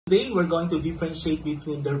today we're going to differentiate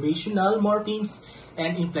between derivational morphemes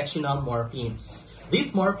and inflectional morphemes.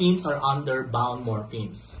 These morphemes are under bound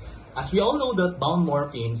morphemes. As we all know that bound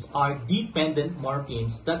morphemes are dependent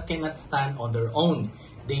morphemes that cannot stand on their own.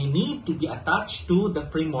 They need to be attached to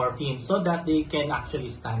the free morpheme so that they can actually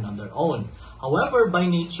stand on their own. However, by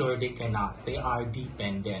nature, they cannot. They are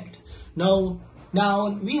dependent. Now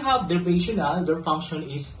we have derivational. Their function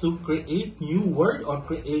is to create new word or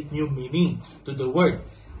create new meaning to the word.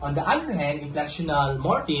 On the other hand, inflectional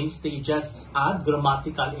morphemes, they just add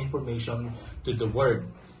grammatical information to the word.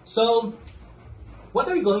 So, what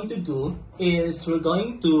we're going to do is we're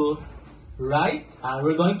going to draw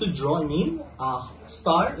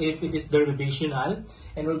star if it is derivational,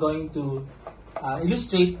 and we're going to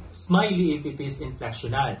illustrate smiley if it is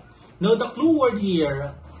inflectional. Now, the clue word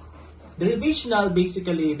here, derivational,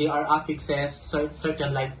 basically, they are affixes,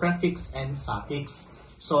 certain like prefix and suffix.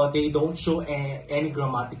 So, they don't show any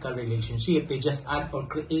grammatical relationship. They just add or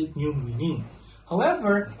create new meaning.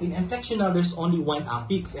 However, in inflectional, there's only one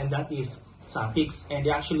affix, and that is suffix. And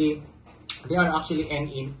they are actually N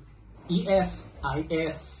in ES,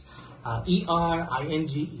 IS, ER,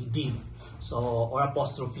 ING, ED. So, or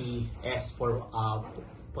apostrophe S for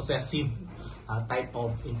possessive type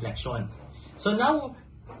of inflection. So now,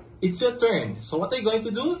 it's your turn. So what I'm going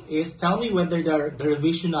to do is tell me whether they're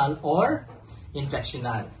derivational or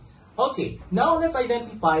inflectional. Okay, now let's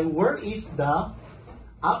identify where is the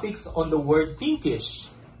affix on the word pinkish.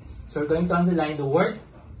 So we're going to underline the word,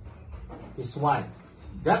 this one.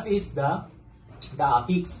 That is the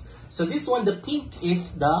affix. So this one, the pink,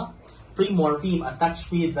 is the free morpheme attached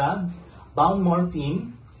with the bound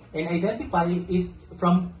morpheme, and identify is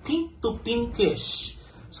from pink to pinkish.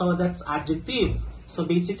 So that's adjective. So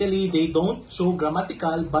basically, they don't show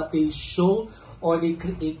grammatical, but they show or they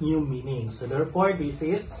create new meaning. So therefore, this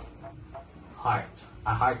is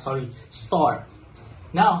star.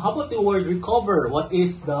 Now, how about the word recover? What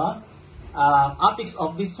is the affix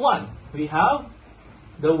of this one? We have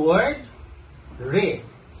the word re.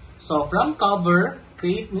 So from cover,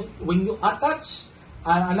 when you attach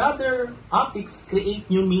another affix, create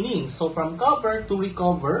new meaning. So from cover to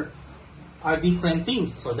recover are different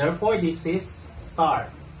things. So therefore, this is star.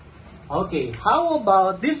 Okay, how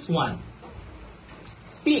about this one?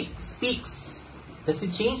 Speaks. Does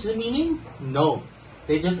it change the meaning? No.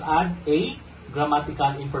 They just add a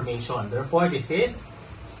grammatical information. Therefore, this is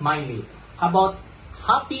smiley. How about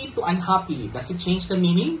happy to unhappy? Does it change the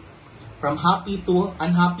meaning? From happy to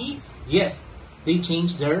unhappy? Yes, they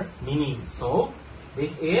change their meaning. So,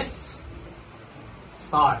 this is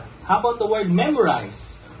star. How about the word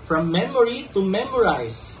memorize? From memory to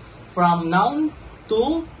memorize. From noun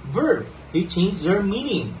to verb. They change their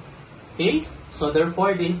meaning. Okay? So,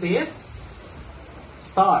 therefore, this is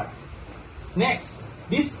star. Next,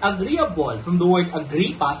 disagreeable. From the word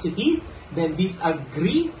agree, positive. Then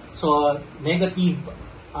disagree. So, negative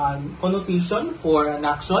connotation for an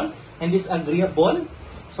action. And disagreeable.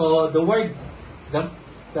 So, the word, the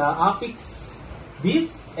affix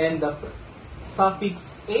this and the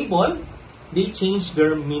suffix able, they change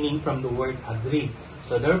their meaning from the word agree.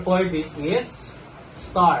 So, therefore, this is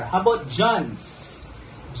star. How about John's?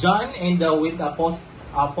 John and with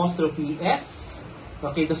apostrophe S.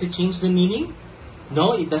 Okay, does it change the meaning?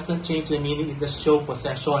 No, it doesn't change the meaning. It does show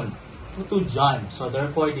possession to John. So,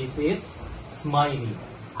 therefore, this is smiley.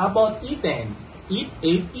 How about eaten?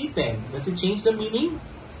 Ate, eaten. Does it change the meaning?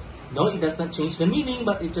 No, it does not change the meaning,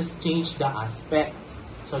 but it just changed the aspect.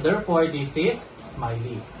 So, therefore, this is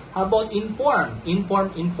smiley. How about inform?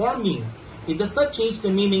 Informing. It does not change the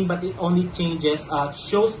meaning, but it only changes,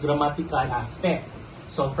 shows grammatical aspect.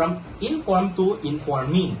 So, from inform to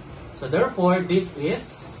informing. So, therefore, this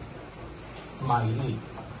is smiley.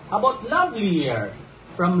 How about lovelier?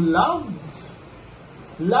 From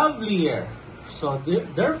lovelier. So,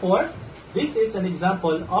 therefore, this is an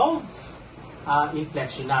example of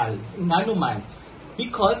inflectional. Nanuman.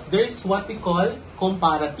 Because there's what we call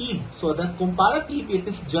comparative. So that's comparative, it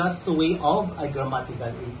is just a way of a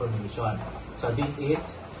grammatical information. So this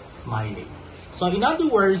is smiley. So in other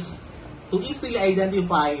words, to easily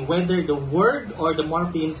identify whether the word or the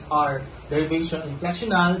morphemes are derivation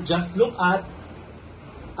inflectional, just look at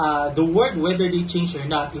the word, whether they change or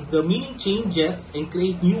not. If the meaning changes and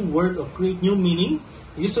create new word or create new meaning,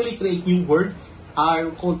 usually create new word,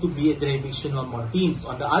 are called to be derivational morphemes.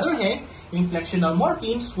 On the other hand, inflectional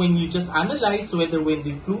morphemes, when you just analyze whether when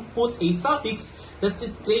they put a suffix, does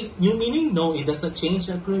it create new meaning? No, it doesn't change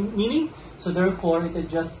the meaning. So therefore, it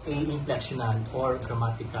is just a inflectional or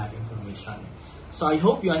grammatical information. So I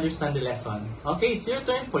hope you understand the lesson. Okay, it's your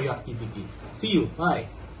turn for your activity. See you. Bye.